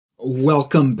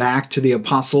Welcome back to the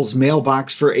Apostles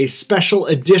Mailbox for a special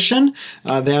edition.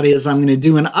 That is, I'm going to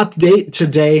do an update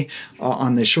today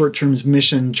on the short-term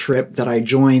mission trip that I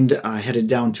joined, headed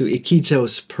down to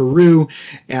Iquitos, Peru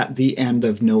at the end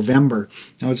of November.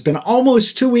 Now, it's been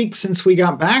almost 2 weeks since we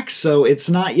got back, so it's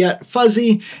not yet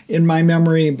fuzzy in my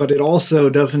memory, but it also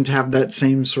doesn't have that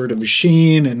same sort of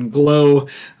sheen and glow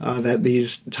that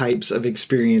these types of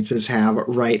experiences have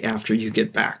right after you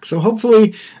get back. So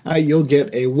hopefully you'll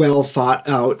get a well thought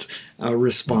out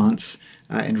response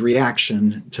and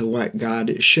reaction to what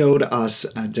God showed us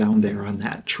down there on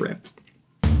that trip.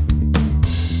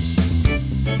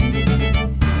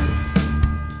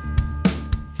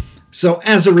 So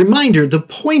as a reminder, the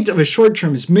point of a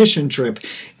short-term mission trip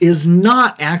is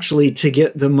not actually to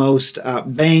get the most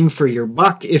bang for your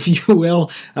buck, if you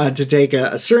will, to take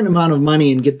a certain amount of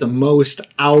money and get the most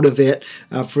out of it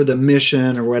for the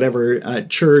mission or whatever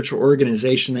church or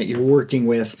organization that you're working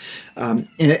with.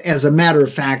 As a matter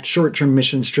of fact, short-term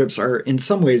mission trips are, in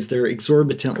some ways, they're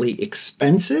exorbitantly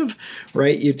expensive,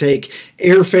 right? You take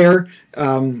airfare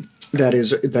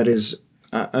that is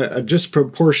a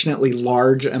disproportionately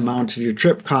large amount of your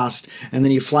trip cost, and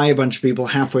then you fly a bunch of people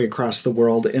halfway across the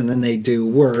world, and then they do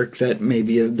work that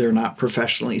maybe they're not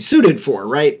professionally suited for,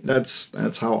 right? That's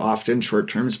how often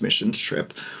short-term missions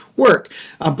trip work.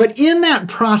 But in that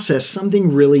process,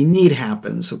 something really neat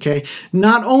happens, okay?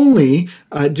 Not only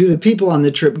do the people on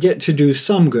the trip get to do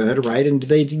some good, right, and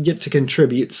they get to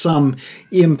contribute some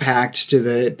impact to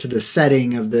the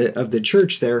setting of the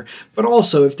church there, but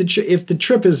also if the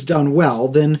trip is done well,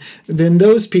 then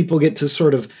those people get to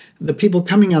sort of, the people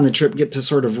coming on the trip get to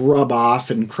sort of rub off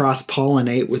and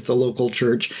cross-pollinate with the local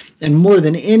church. And more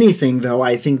than anything, though,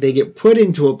 I think they get put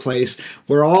into a place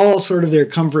where all sort of their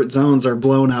comfort zones are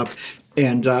blown up.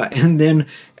 And then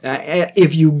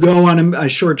if you go on a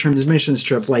short-term missions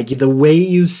trip, like the way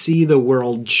you see the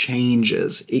world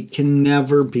changes. It can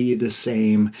never be the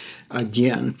same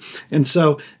again. And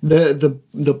so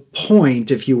the point,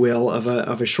 if you will, of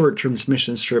a short-term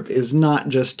missions trip is not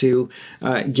just to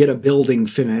get a building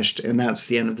finished and that's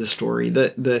the end of the story.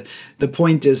 The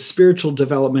point is spiritual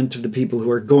development of the people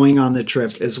who are going on the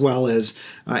trip, as well as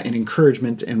an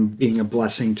encouragement and being a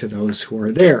blessing to those who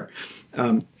are there.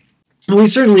 We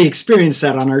certainly experienced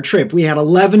that on our trip. We had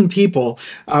 11 people.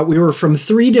 We were from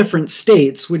 3 different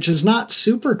states, which is not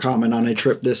super common on a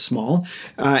trip this small,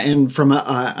 and from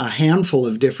a handful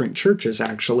of different churches,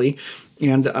 actually.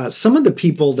 And some of the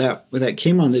people that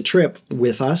came on the trip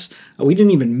with us, we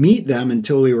didn't even meet them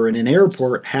until we were in an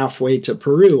airport halfway to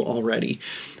Peru already.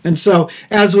 And so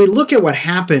as we look at what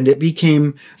happened, it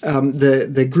became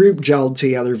the group gelled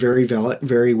together very,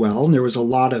 very well. And there was a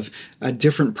lot of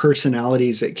different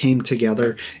personalities that came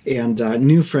together and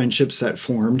new friendships that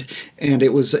formed. And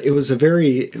it was a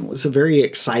very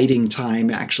exciting time,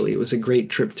 actually. It was a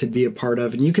great trip to be a part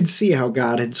of. And you could see how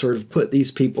God had sort of put these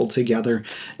people together,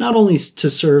 not only to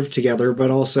serve together,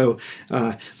 but also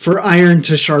for iron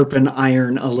to sharpen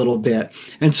iron a little bit.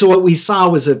 And so what we saw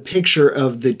was a picture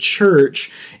of the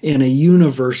church in a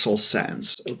universal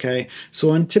sense, okay?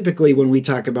 So typically when we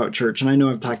talk about church, and I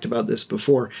know I've talked about this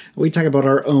before, we talk about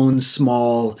our own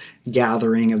small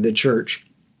gathering of the church.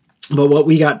 But what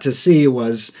we got to see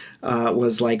was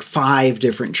like 5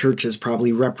 different churches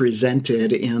probably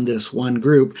represented in this one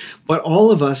group, but all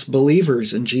of us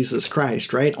believers in Jesus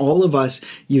Christ, right? All of us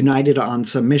united on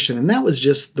some mission, and that was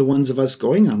just the ones of us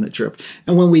going on the trip.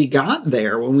 And when we got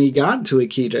there, when we got to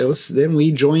Iquitos, then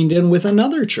we joined in with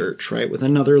another church, right? With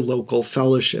another local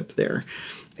fellowship there.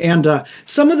 And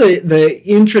some of the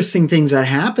interesting things that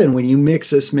happen when you mix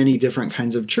this many different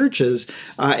kinds of churches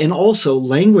and also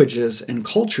languages and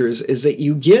cultures is that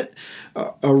you get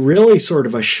a really sort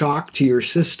of a shock to your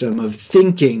system of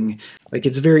thinking. Like,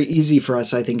 it's very easy for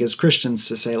us, I think, as Christians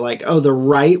to say, like, oh, the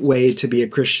right way to be a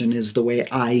Christian is the way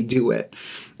I do it.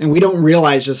 And we don't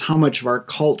realize just how much of our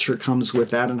culture comes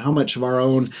with that and how much of our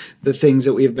own, the things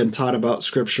that we've been taught about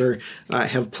Scripture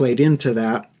have played into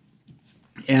that.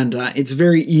 And it's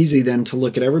very easy then to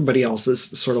look at everybody else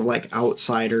as sort of like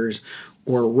outsiders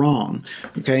or wrong.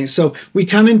 Okay, so we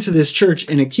come into this church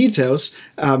in Iquitos,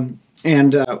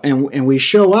 and we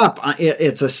show up.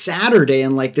 It's a Saturday,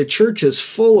 and like the church is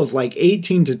full of like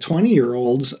 18 to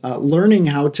 20-year-olds learning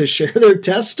how to share their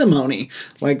testimony,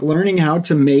 like learning how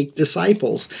to make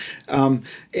disciples. And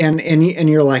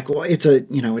you're like, well, it's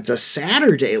a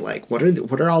Saturday. Like, what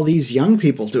are all these young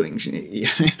people doing in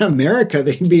America?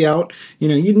 They'd be out.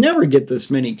 You'd never get this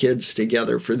many kids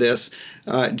together for this.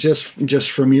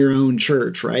 Just from your own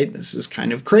church, right? This is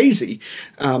kind of crazy.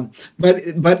 But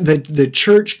the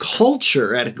church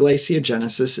culture at Iglesia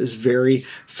Genesis is very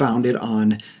founded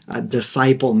on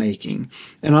disciple making.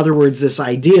 In other words, this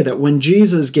idea that when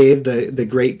Jesus gave the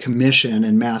Great Commission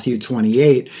in Matthew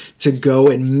 28 to go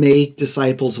and make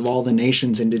disciples of all the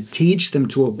nations and to teach them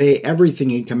to obey everything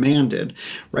he commanded,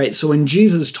 right? So when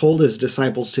Jesus told his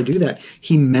disciples to do that,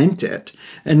 he meant it,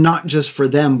 and not just for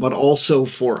them, but also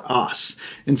for us.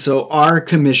 And so our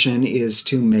commission is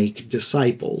to make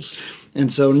disciples.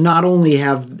 And so not only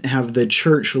have the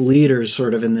church leaders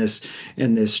sort of in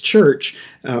this church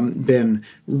been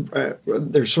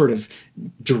they're sort of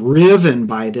driven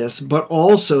by this, but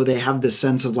also they have this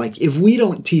sense of like, if we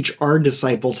don't teach our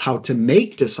disciples how to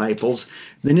make disciples,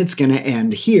 then it's going to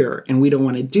end here, and we don't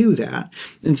want to do that.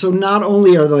 And so not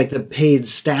only are like the paid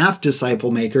staff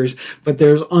disciple makers, but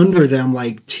there's under them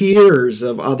like tiers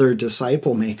of other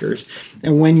disciple makers.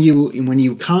 And when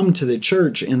you come to the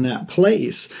church in that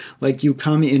place, like you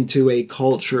come into a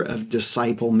culture of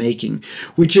disciple making,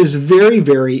 which is very,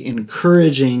 very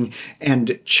encouraging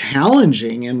and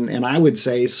challenging, and I would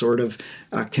say sort of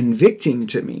convicting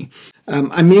to me.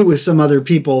 I meet with some other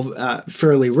people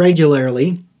fairly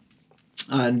regularly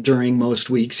during most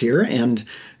weeks here, and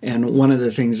one of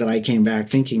the things that I came back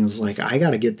thinking is like, I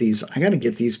got to get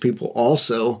these people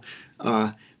also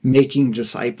making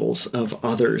disciples of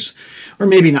others, or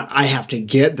maybe not. I have to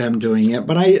get them doing it,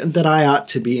 but I ought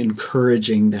to be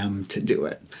encouraging them to do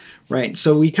it. Right.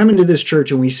 So we come into this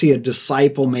church and we see a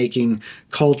disciple-making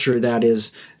culture that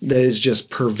is just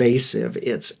pervasive.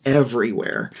 It's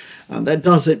everywhere. That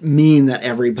doesn't mean that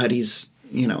everybody's,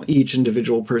 each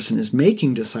individual person is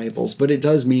making disciples, but it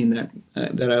does mean that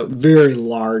a very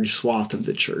large swath of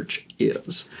the church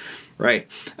is.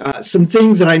 Right. Some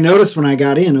things that I noticed when I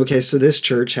got in. Okay, so this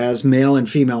church has male and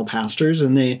female pastors,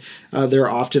 and they're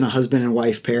often a husband and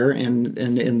wife pair, and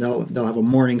they'll have a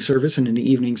morning service and an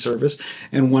evening service,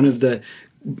 and one of the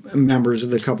members of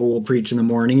the couple will preach in the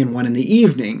morning and one in the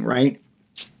evening. Right.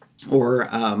 Or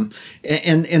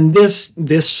and this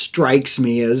strikes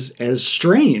me as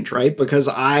strange, right? Because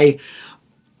I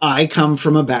come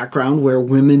from a background where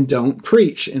women don't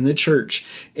preach in the church.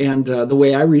 And the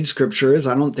way I read scripture is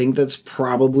I don't think that's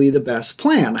probably the best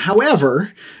plan.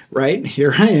 However, right,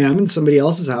 here I am in somebody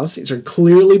else's house. These are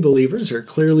clearly believers. They're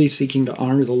clearly seeking to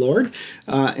honor the Lord.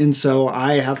 And so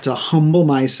I have to humble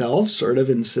myself sort of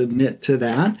and submit to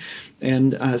that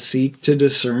and seek to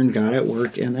discern God at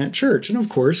work in that church. And of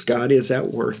course, God is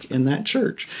at work in that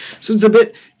church. So it's a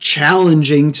bit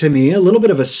challenging to me, a little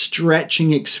bit of a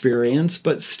stretching experience,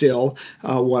 but still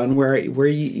one where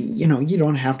you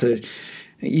don't have to,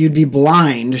 you'd be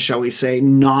blind, shall we say,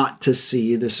 not to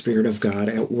see the Spirit of God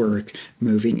at work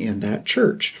moving in that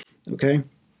church. Okay?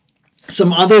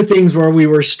 Some other things where we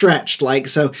were stretched, like,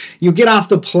 so you get off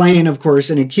the plane, of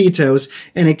course, in Iquitos,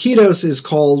 and Iquitos is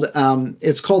called,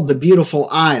 it's called the Beautiful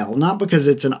Isle, not because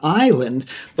it's an island,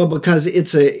 but because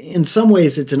in some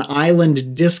ways it's an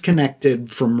island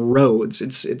disconnected from roads.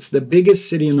 It's the biggest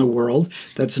city in the world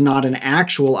that's not an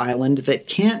actual island that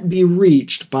can't be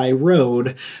reached by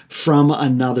road from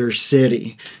another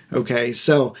city. Okay,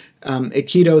 so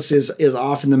Iquitos is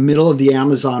off in the middle of the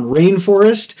Amazon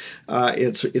rainforest.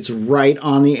 It's right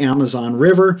on the Amazon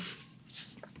River.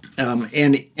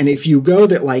 And if you go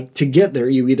there, like to get there,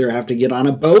 you either have to get on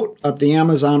a boat up the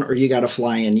Amazon or you got to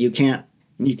fly in. You can't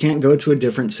go to a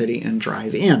different city and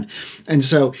drive in. And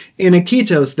so in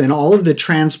Iquitos, then all of the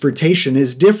transportation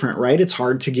is different, right? It's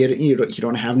hard to get, you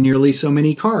don't have nearly so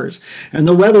many cars, and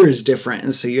the weather is different.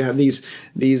 And so you have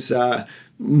these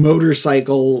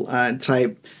motorcycle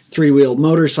type three-wheeled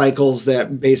motorcycles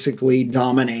that basically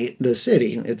dominate the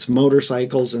city. It's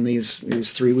motorcycles and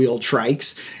these three-wheel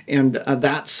trikes, and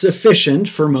that's sufficient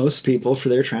for most people for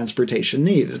their transportation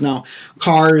needs. Now,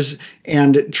 cars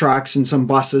and trucks and some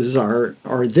buses are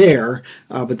there,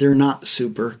 but they're not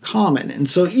super common. And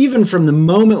so even from the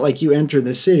moment like you enter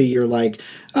the city, you're like,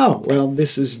 oh, well,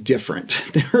 this is different.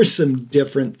 There are some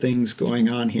different things going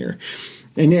on here.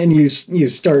 And you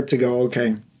start to go,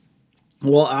 okay,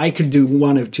 well, I could do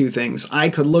one of two things. I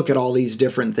could look at all these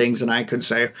different things and I could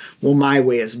say, well, my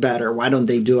way is better. Why don't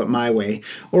they do it my way?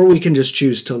 Or we can just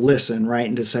choose to listen, right?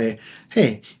 And to say,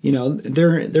 hey,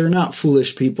 they're not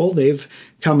foolish people. They've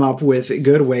come up with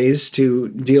good ways to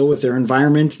deal with their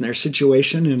environment and their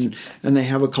situation, and they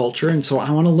have a culture. And so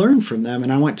I want to learn from them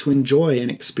and I want to enjoy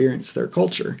and experience their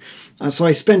culture. So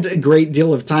I spent a great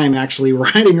deal of time actually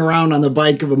riding around on the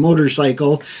bike of a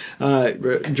motorcycle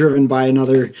driven by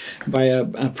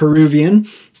a Peruvian.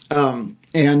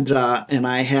 And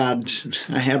I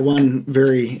had one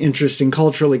very interesting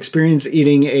cultural experience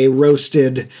eating a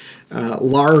roasted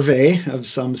larvae of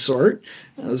some sort.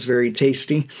 It was very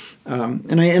tasty,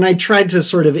 and I tried to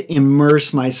sort of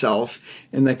immerse myself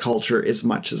in the culture as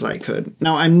much as I could.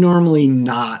 Now, I'm normally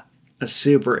not a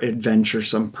super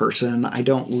adventuresome person. I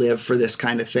don't live for this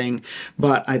kind of thing.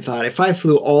 But I thought if I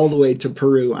flew all the way to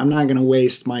Peru, I'm not going to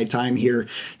waste my time here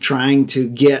trying to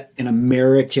get an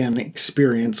American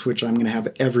experience, which I'm going to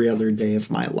have every other day of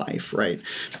my life, right?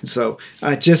 So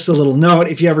just a little note,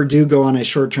 if you ever do go on a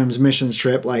short-term missions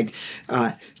trip,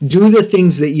 do the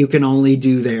things that you can only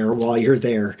do there while you're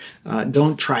there.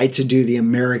 Don't try to do the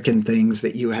American things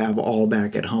that you have all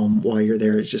back at home while you're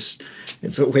there.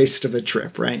 It's a waste of a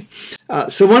trip, right?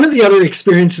 So one of the other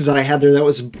experiences that I had there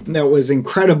that was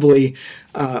incredibly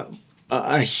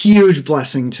a huge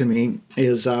blessing to me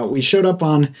is we showed up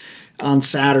on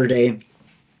Saturday.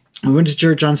 I went to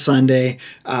church on Sunday,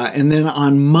 and then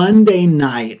on Monday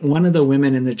night, one of the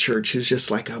women in the church who's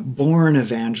just like a born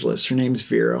evangelist, her name's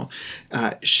Vero,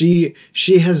 she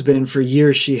has been, for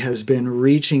years, she has been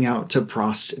reaching out to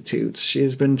prostitutes. She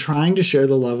has been trying to share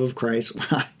the love of Christ.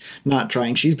 Not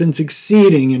trying, she's been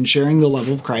succeeding in sharing the love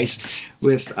of Christ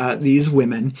with these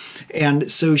women.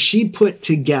 And so she put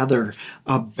together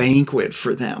a banquet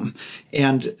for them.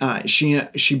 And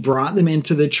she brought them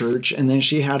into the church, and then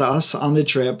she had us on the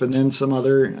trip and then some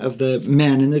other of the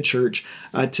men in the church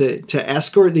to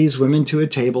escort these women to a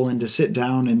table and to sit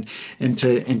down and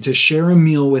to share a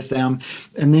meal with them.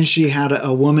 And then she had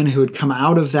a woman who had come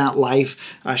out of that life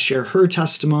share her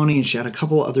testimony, and she had a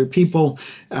couple other people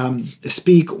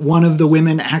speak. One of the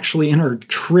women actually in her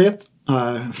trip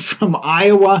from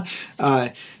Iowa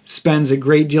spends a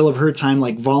great deal of her time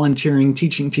volunteering,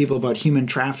 teaching people about human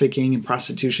trafficking and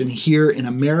prostitution here in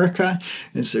America.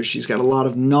 And so she's got a lot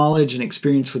of knowledge and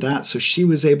experience with that. So she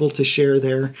was able to share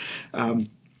there.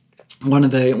 One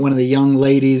of the young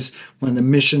ladies, one of the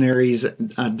missionaries'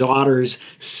 daughters,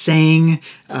 sang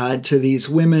to these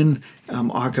women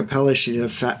a cappella. She did a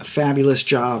fabulous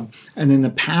job. And then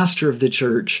the pastor of the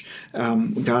church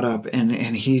got up and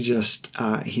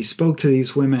he spoke to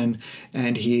these women,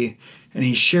 and he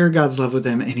shared God's love with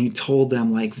them, and he told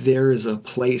them there is a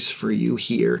place for you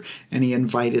here, and he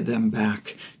invited them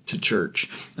back to church.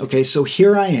 Okay, so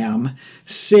here I am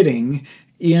sitting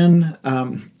on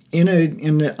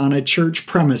a church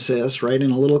premises, right,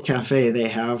 in a little cafe they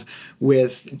have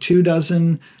with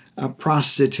 24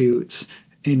 prostitutes,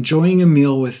 enjoying a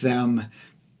meal with them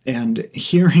and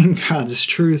hearing God's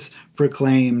truth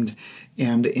proclaimed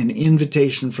and an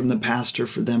invitation from the pastor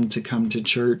for them to come to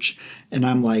church. And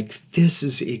I'm like, this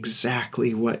is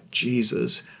exactly what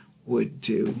Jesus would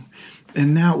do.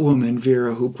 And that woman,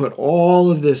 Vera, who put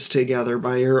all of this together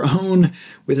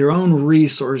with her own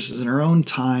resources and her own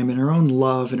time and her own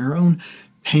love and her own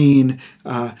pain,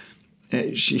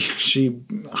 she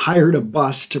hired a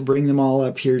bus to bring them all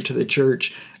up here to the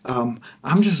church. I'm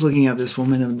just looking at this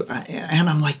woman and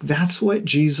I'm like, that's what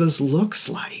Jesus looks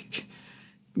like.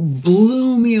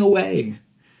 Blew me away,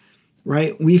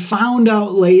 right? We found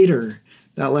out later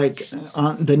that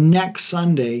on the next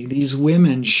Sunday, these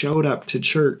women showed up to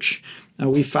church.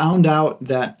 We found out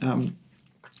that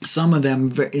some of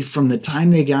them, from the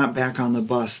time they got back on the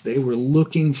bus, they were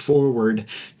looking forward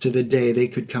to the day they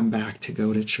could come back to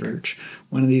go to church.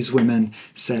 One of these women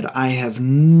said, I have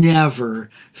never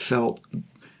felt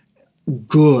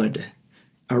good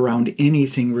around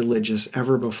anything religious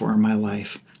ever before in my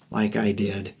life like I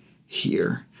did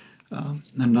here.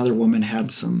 Another woman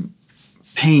had some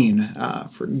pain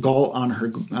on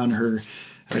her.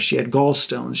 She had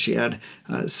gallstones. She had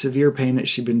severe pain that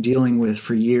she'd been dealing with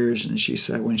for years. And she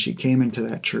said when she came into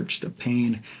that church, the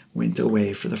pain went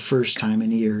away for the first time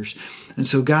in years. And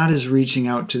so God is reaching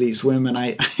out to these women.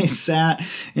 I sat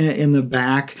in the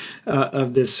back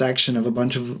of this section of a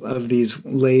bunch of these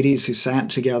ladies who sat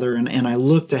together, and I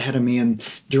looked ahead of me, and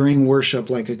during worship,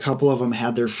 a couple of them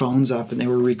had their phones up, and they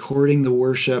were recording the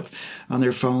worship on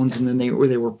their phones, and then they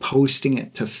were posting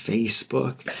it to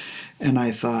Facebook. And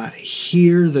I thought,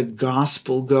 here the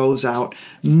gospel goes out,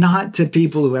 not to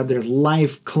people who have their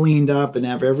life cleaned up and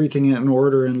have everything in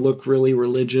order and look really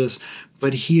religious,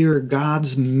 but here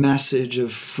God's message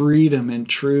of freedom and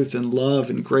truth and love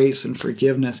and grace and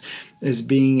forgiveness is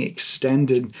being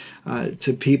extended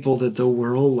to people that the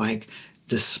world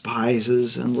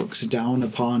despises and looks down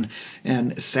upon,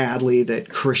 and sadly that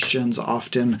Christians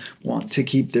often want to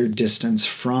keep their distance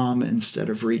from instead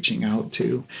of reaching out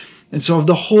to. And so of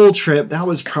the whole trip, that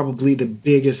was probably the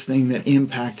biggest thing that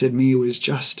impacted me, was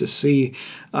just to see,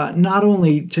 not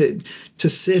only to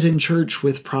sit in church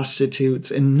with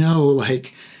prostitutes and know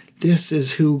this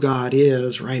is who God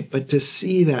is, right? But to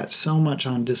see that so much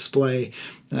on display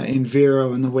in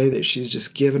Vero and the way that she's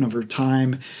just given of her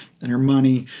time and her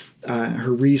money,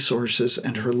 her resources,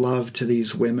 and her love to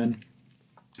these women.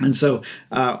 And so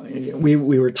we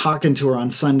were talking to her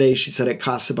on Sunday. She said it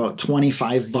costs about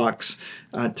 $25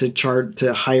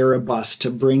 to hire a bus to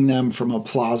bring them from a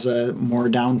plaza more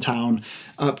downtown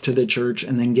up to the church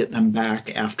and then get them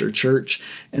back after church.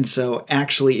 And so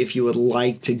actually, if you would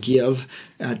like to give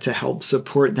to help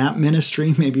support that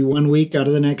ministry, maybe 1 week out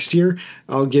of the next year,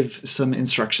 I'll give some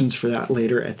instructions for that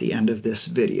later at the end of this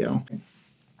video.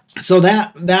 So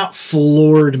that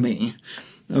floored me.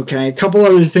 Okay, a couple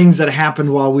other things that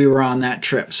happened while we were on that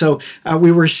trip. So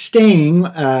we were staying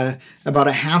about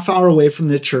a half hour away from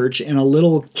the church in a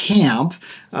little camp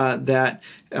where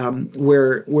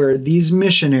these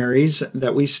missionaries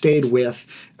that we stayed with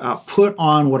put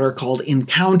on what are called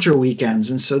encounter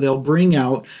weekends. And so they'll bring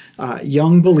out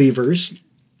young believers,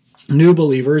 new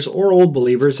believers, or old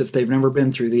believers if they've never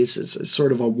been through these. It's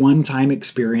sort of a one-time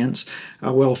experience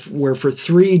where for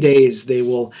 3 days they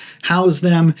will house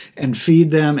them and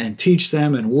feed them and teach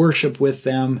them and worship with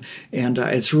them. And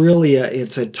it's really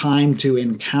it's a time to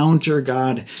encounter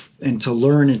God and to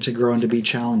learn and to grow and to be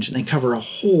challenged. And they cover a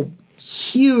whole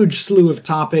huge slew of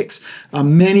topics,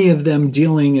 many of them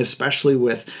dealing especially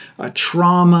with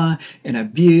trauma and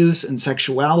abuse and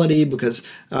sexuality, because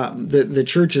the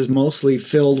church is mostly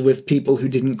filled with people who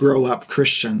didn't grow up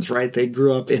Christians, right? They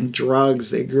grew up in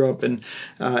drugs, they grew up in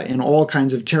all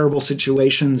kinds of terrible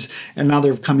situations, and now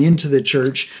they've come into the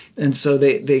church, and so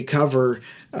they cover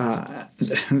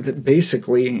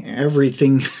basically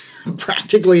everything,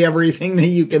 practically everything that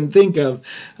you can think of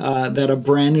that a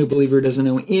brand new believer doesn't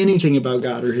know anything about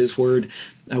God or His Word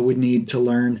would need to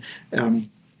learn.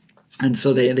 And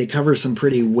so they cover some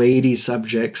pretty weighty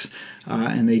subjects,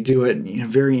 and they do it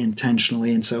very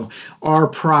intentionally. And so our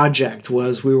project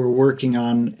was we were working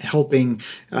on helping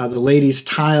the ladies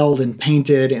tiled and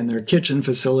painted in their kitchen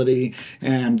facility,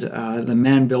 and the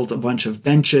men built a bunch of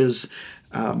benches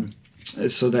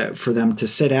so that for them to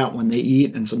sit at when they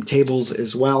eat, and some tables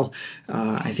as well.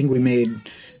 I think we made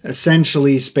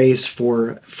essentially space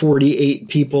for 48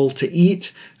 people to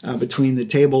eat between the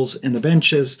tables and the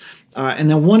benches. And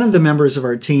then one of the members of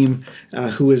our team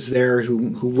who was there,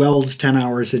 who welds 10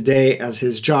 hours a day as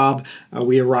his job,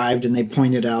 we arrived and they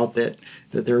pointed out that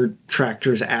their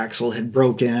tractor's axle had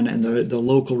broken and the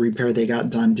local repair they got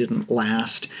done didn't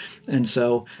last. And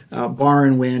so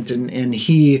Barron went and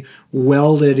he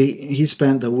welded, he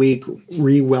spent the week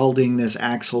re-welding this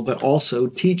axle, but also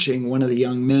teaching one of the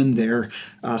young men there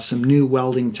some new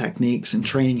welding techniques and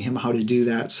training him how to do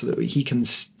that so that we can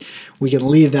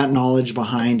leave that knowledge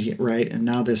behind, right? And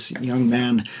now this young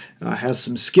man has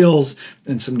some skills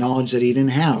and some knowledge that he didn't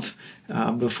have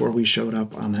before we showed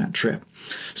up on that trip.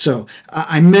 So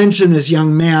I mentioned this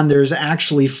young man. There's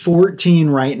actually 14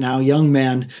 right now, young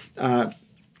men.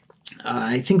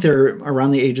 I think they're around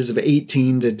the ages of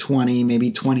 18 to 20, maybe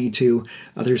 22.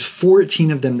 There's 14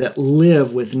 of them that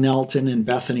live with Nelton and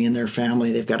Bethany and their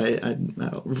family. They've got a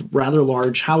rather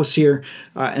large house here,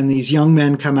 and these young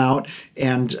men come out,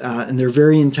 and they're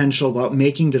very intentional about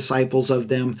making disciples of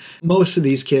them. Most of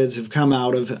these kids have come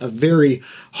out of very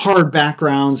hard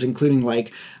backgrounds, including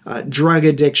like drug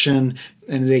addiction,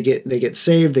 and they get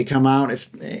saved. They come out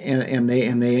and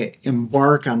they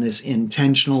embark on this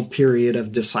intentional period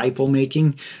of disciple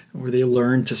making, where they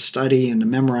learn to study and to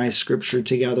memorize scripture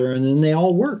together, and then they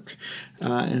all work,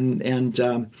 and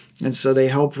so they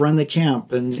help run the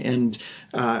camp, and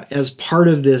as part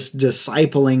of this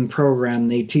discipling program,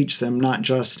 they teach them not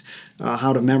just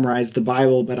how to memorize the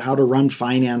Bible, but how to run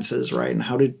finances, right, and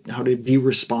how to be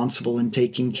responsible in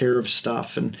taking care of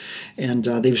stuff. And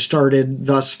they've started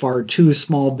thus far 2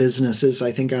 small businesses,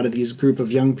 I think, out of these group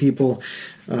of young people,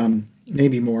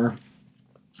 maybe more,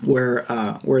 where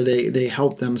they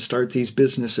help them start these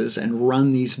businesses and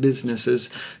run these businesses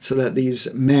so that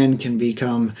these men can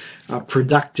become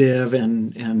productive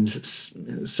and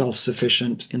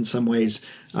self-sufficient in some ways,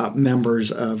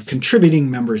 contributing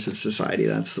members of society.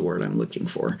 That's the word I'm looking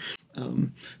for.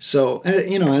 So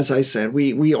as I said,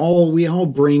 we all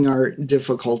bring our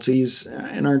difficulties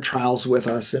and our trials with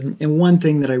us. And one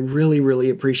thing that I really,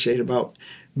 really appreciate about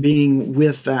being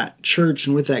with that church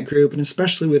and with that group, and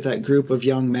especially with that group of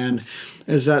young men,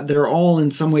 is that they're all, in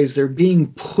some ways, they're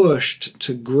being pushed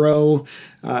to grow,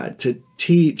 to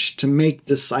teach, to make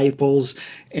disciples,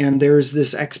 and there's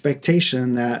this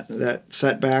expectation that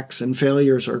setbacks and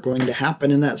failures are going to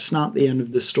happen, and that's not the end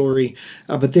of the story,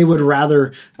 but they would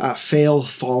rather fail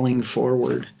falling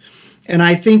forward. And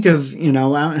I think of,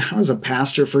 I was a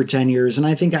pastor for 10 years, and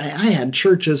I think I had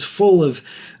churches full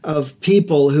of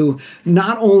people who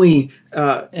not only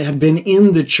had been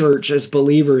in the church as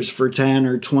believers for 10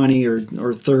 or 20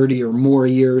 or 30 or more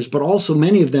years, but also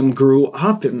many of them grew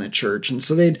up in the church. And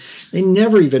so they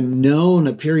never even known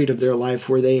a period of their life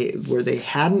where they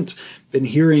hadn't been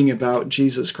hearing about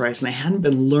Jesus Christ, and they hadn't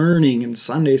been learning in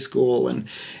Sunday school and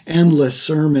endless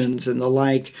sermons and the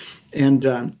like.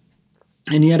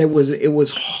 And yet it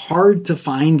was hard to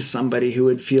find somebody who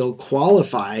would feel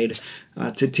qualified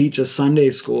to teach a Sunday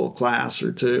school class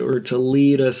or to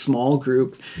lead a small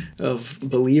group of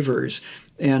believers.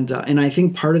 And I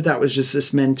think part of that was just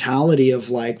this mentality of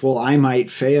like, well, I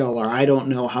might fail, or I don't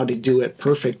know how to do it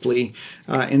perfectly.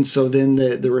 And so then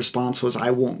the response was, I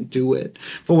won't do it.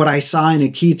 But what I saw in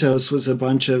Iquitos was a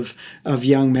bunch of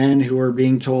young men who were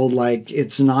being told, like,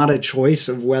 it's not a choice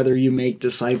of whether you make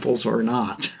disciples or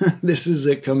not. This is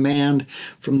a command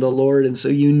from the Lord. And so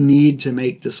you need to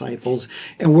make disciples.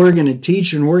 And we're going to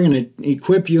teach, and we're going to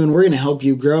equip you, and we're going to help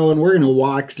you grow, and we're going to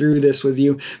walk through this with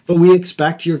you. But we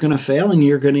expect you're going to fail, and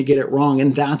you're going to get it wrong.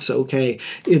 And that's okay.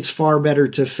 It's far better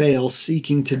to fail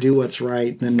seeking to do what's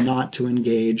right than not to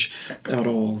engage at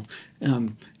all.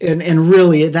 And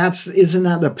really, isn't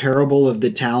that the parable of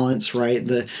the talents, right?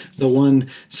 The one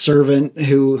servant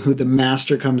who the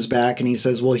master comes back and he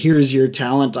says, well, here's your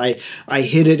talent. I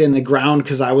hid it in the ground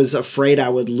because I was afraid I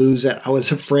would lose it. I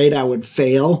was afraid I would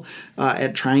fail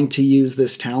at trying to use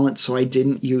this talent, so I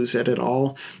didn't use it at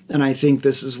all. And I think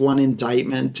this is one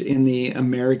indictment in the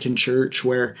American church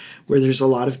where there's a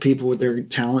lot of people with their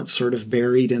talents sort of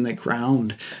buried in the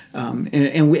ground.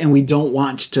 And we don't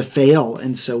want to fail,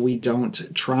 and so we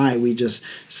don't try. We just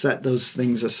set those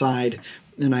things aside.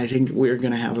 And I think we're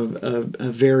going to have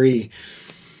a very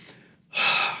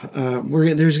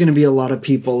there's going to be a lot of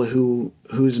people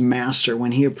whose master,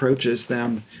 when he approaches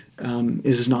them,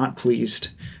 is not pleased.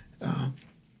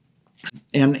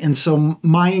 And so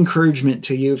my encouragement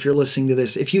to you, if you're listening to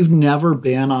this, if you've never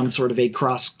been on sort of a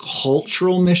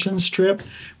cross-cultural missions trip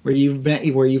where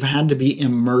you've had to be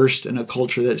immersed in a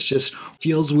culture that's just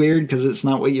feels weird because it's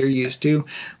not what you're used to,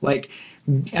 like,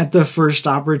 at the first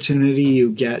opportunity you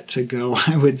get to go,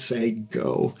 I would say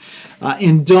go.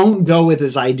 And don't go with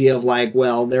this idea of like,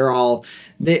 well,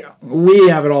 we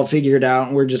have it all figured out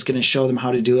and we're just going to show them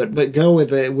how to do it. But go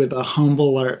with a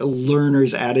humble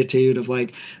learner's attitude of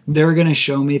like, they're going to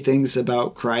show me things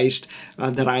about Christ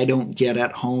that I don't get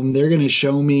at home. They're going to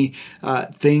show me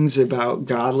things about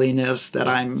godliness that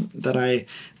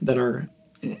are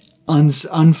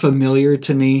unfamiliar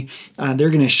to me. They're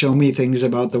going to show me things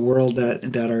about the world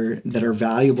that are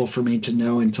valuable for me to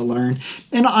know and to learn.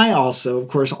 And I also, of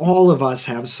course, all of us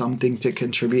have something to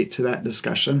contribute to that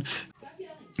discussion.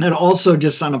 And also,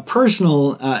 just on a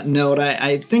personal note,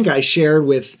 I think I shared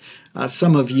with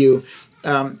some of you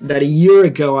that a year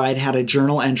ago I'd had a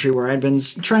journal entry where I'd been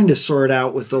trying to sort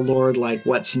out with the Lord, like,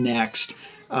 what's next.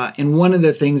 And one of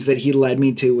the things that he led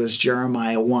me to was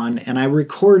Jeremiah 1, and I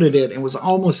recorded it. It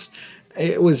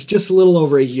was just a little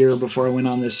over a year before I went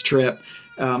on this trip.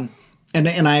 And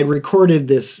I had recorded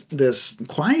this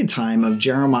quiet time of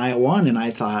Jeremiah 1, and I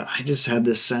thought, I just had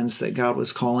this sense that God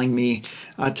was calling me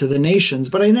to the nations,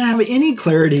 but I didn't have any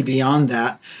clarity beyond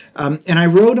that. And I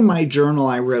wrote in my journal,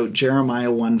 I wrote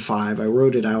Jeremiah 1:5. I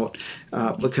wrote it out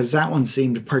because that one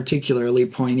seemed particularly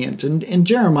poignant. And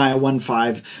Jeremiah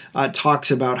 1:5 talks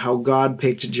about how God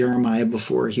picked Jeremiah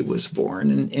before he was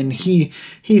born. And he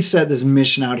set this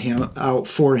mission out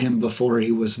for him before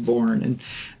he was born. And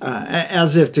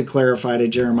as if to clarify to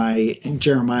Jeremiah,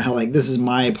 like, this is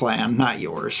my plan, not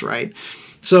yours, right?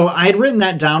 So I had written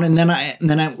that down, and then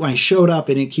I showed up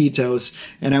in Iquitos,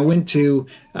 and I went to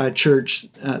church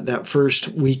that first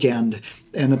weekend,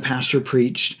 and the pastor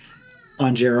preached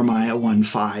on Jeremiah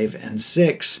 1:5 and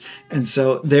 6. And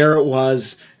so there it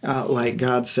was, like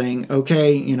God saying,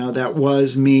 okay, that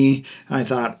was me. And I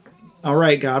thought, all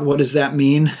right, God, what does that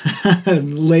mean?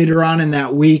 Later on in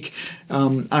that week,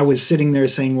 I was sitting there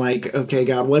saying, like, okay,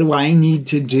 God, what do I need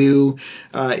to do?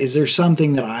 Is there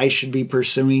something that I should be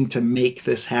pursuing to make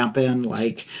this happen?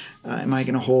 Like, am I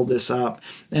going to hold this up?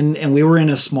 And we were in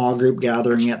a small group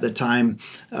gathering at the time,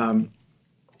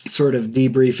 sort of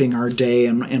debriefing our day,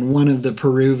 and one of the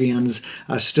Peruvians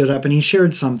stood up and he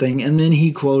shared something, and then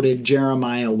he quoted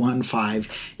Jeremiah 1:5,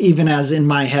 even as in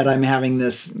my head I'm having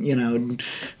this,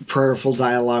 prayerful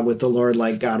dialogue with the Lord,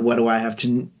 like, God, what do I have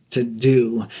to to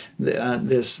do.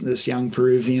 This young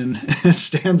Peruvian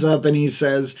stands up and he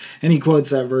says, and he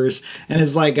quotes that verse, and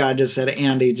it's like God just said,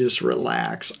 Andy, just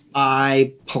relax.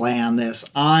 I plan this.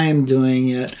 I'm doing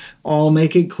it. I'll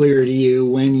make it clear to you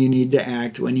when you need to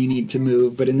act, when you need to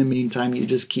move. But in the meantime, you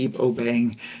just keep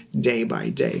obeying day by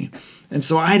day. And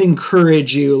so I'd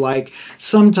encourage you, like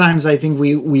sometimes I think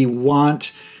we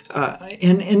want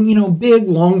and big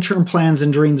long-term plans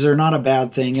and dreams are not a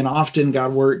bad thing, and often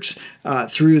God works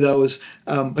through those.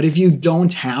 But if you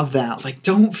don't have that, like,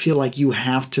 don't feel like you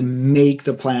have to make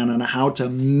the plan on how to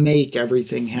make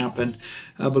everything happen,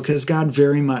 because God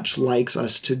very much likes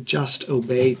us to just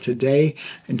obey today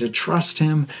and to trust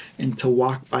Him and to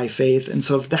walk by faith. And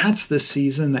so if that's the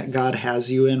season that God has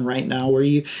you in right now, where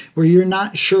you're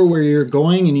not sure where you're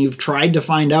going and you've tried to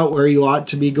find out where you ought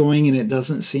to be going and it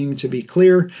doesn't seem to be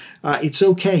clear, it's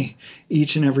okay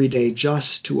each and every day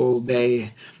just to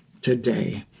obey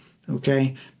today.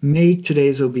 Okay? Make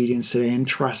today's obedience today and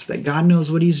trust that God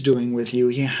knows what He's doing with you.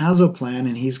 He has a plan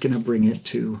and He's going to bring it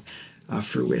to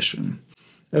fruition.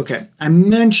 Okay, I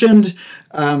mentioned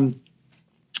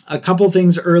a couple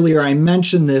things earlier. I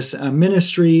mentioned this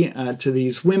ministry to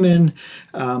these women,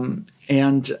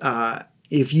 and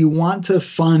if you want to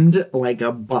fund like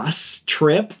a bus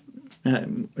trip,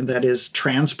 that is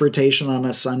transportation on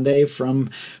a Sunday from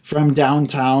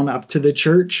downtown up to the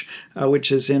church,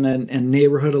 which is in a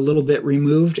neighborhood a little bit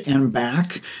removed and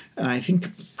back. I think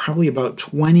probably about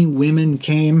 20 women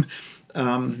came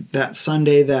that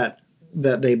Sunday that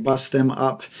they bus them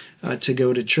up to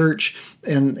go to church,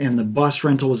 and the bus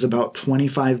rental was about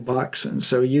 $25, and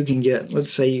so you can get,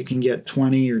 let's say you can get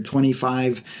 20 or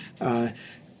 25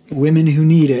 women who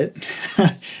need it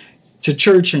to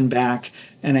church and back,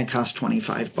 and it costs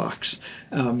 $25.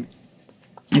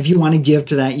 If you want to give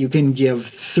to that, you can give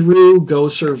through Go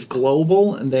Serve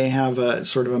Global. They have a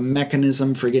sort of a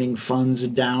mechanism for getting funds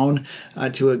down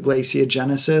to Iglesia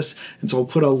Genesis. And so I'll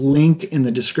put a link in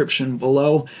the description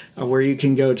below where you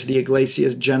can go to the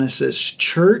Iglesia Genesis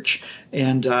Church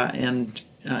and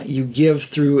you give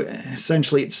through,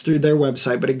 essentially it's through their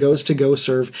website, but it goes to Go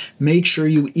Serve. Make sure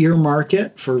you earmark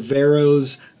it for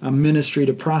Vero's ministry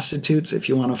to prostitutes if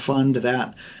you want to fund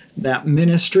that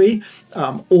ministry,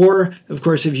 or of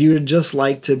course if you would just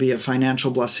like to be a financial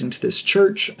blessing to this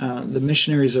church, the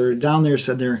missionaries that are down there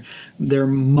said their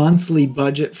monthly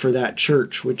budget for that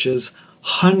church, which is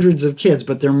hundreds of kids,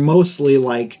 but they're mostly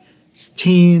like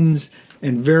teens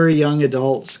and very young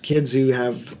adults, kids who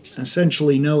have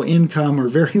essentially no income or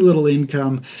very little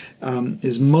income,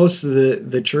 is most of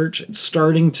the church. It's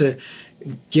starting to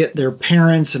get their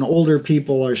parents, and older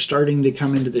people are starting to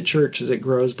come into the church as it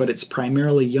grows, but it's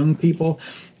primarily young people.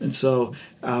 And so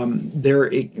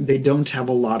they don't have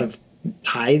a lot of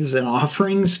tithes and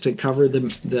offerings to cover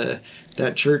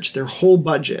that church, their whole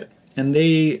budget. And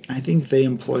I think they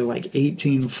employ like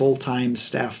 18 full-time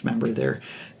staff members there.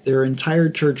 Their entire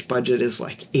church budget is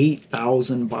like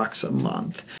 $8,000 a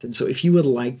month. And so if you would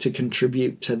like to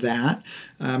contribute to that,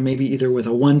 maybe either with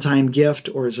a one-time gift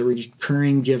or as a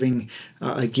recurring giving,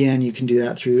 again, you can do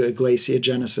that through Iglesia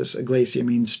Genesis. Iglesia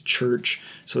means church,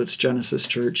 so it's Genesis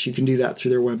Church. You can do that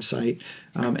through their website,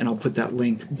 and I'll put that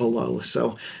link below.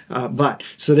 So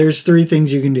there's three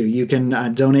things you can do. You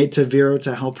can donate to Vero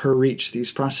to help her reach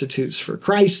these prostitutes for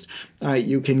Christ.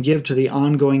 You can give to the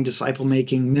ongoing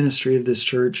disciple-making ministry of this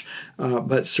church,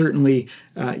 but certainly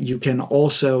you can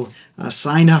also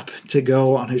sign up to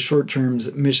go on a short-term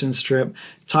missions trip.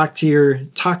 Talk to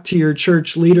your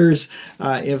church leaders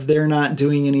if they're not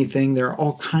doing anything. There are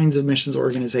all kinds of missions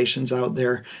organizations out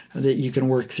there that you can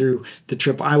work through. The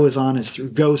trip I was on is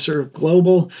through Go Serve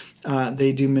Global.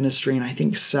 They do ministry in, I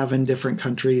think, 7 different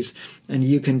countries, and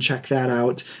you can check that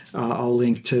out. I'll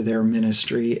link to their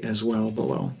ministry as well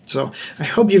below. So I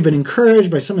hope you've been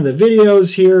encouraged by some of the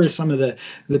videos here, some of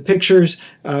the pictures,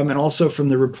 and also from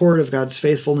the report of God's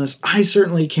faithfulness. I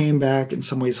certainly came back in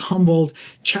some ways humbled,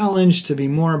 challenged to be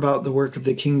more about the work of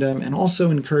the kingdom, and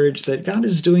also encouraged that God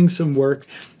is doing some work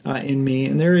in me.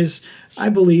 And I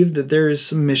believe that there is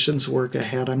some missions work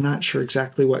ahead. I'm not sure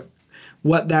exactly what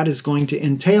that is going to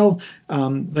entail.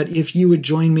 But if you would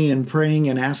join me in praying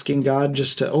and asking God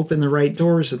just to open the right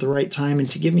doors at the right time and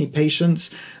to give me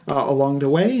patience along the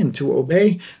way and to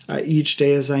obey each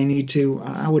day as I need to,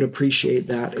 I would appreciate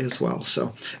that as well.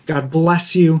 So God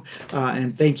bless you,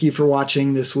 and thank you for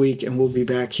watching this week, and we'll be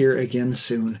back here again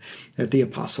soon at the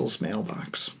Apostles'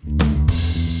 Mailbox.